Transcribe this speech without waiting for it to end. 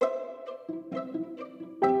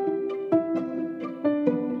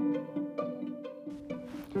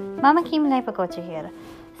Mama Kim Leipagocha here.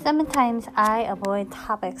 Sometimes I avoid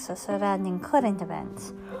topics surrounding current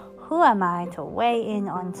events. Who am I to weigh in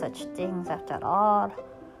on such things after all?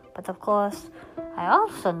 But of course, I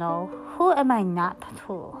also know who am I not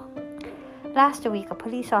to. Last week, a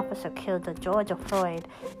police officer killed George Floyd,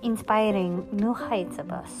 inspiring new heights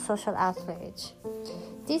of social outrage.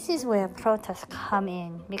 This is where protests come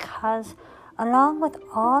in because, along with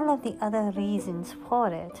all of the other reasons for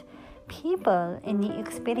it, people in the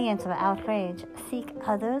experience of outrage seek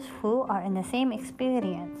others who are in the same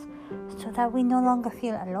experience so that we no longer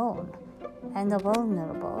feel alone and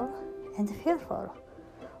vulnerable and fearful.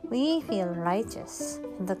 We feel righteous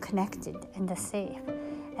and connected and safe,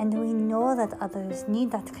 and we know that others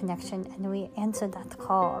need that connection and we answer that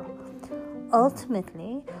call.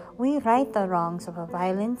 Ultimately, we right the wrongs of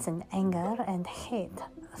violence and anger and hate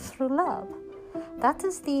through love. That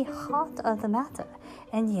is the heart of the matter.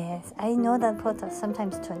 And yes, I know that protests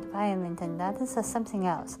sometimes turn violent, and that is something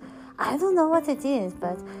else. I don't know what it is,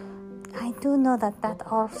 but I do know that that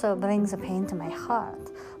also brings a pain to my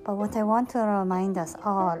heart. But what I want to remind us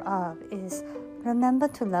all of is remember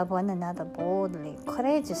to love one another boldly,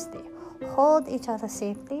 courageously, hold each other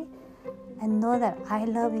safely, and know that I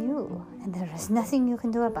love you, and there is nothing you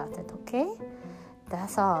can do about it, okay?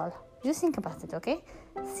 That's all. You think about it, okay?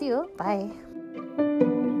 See you. Bye.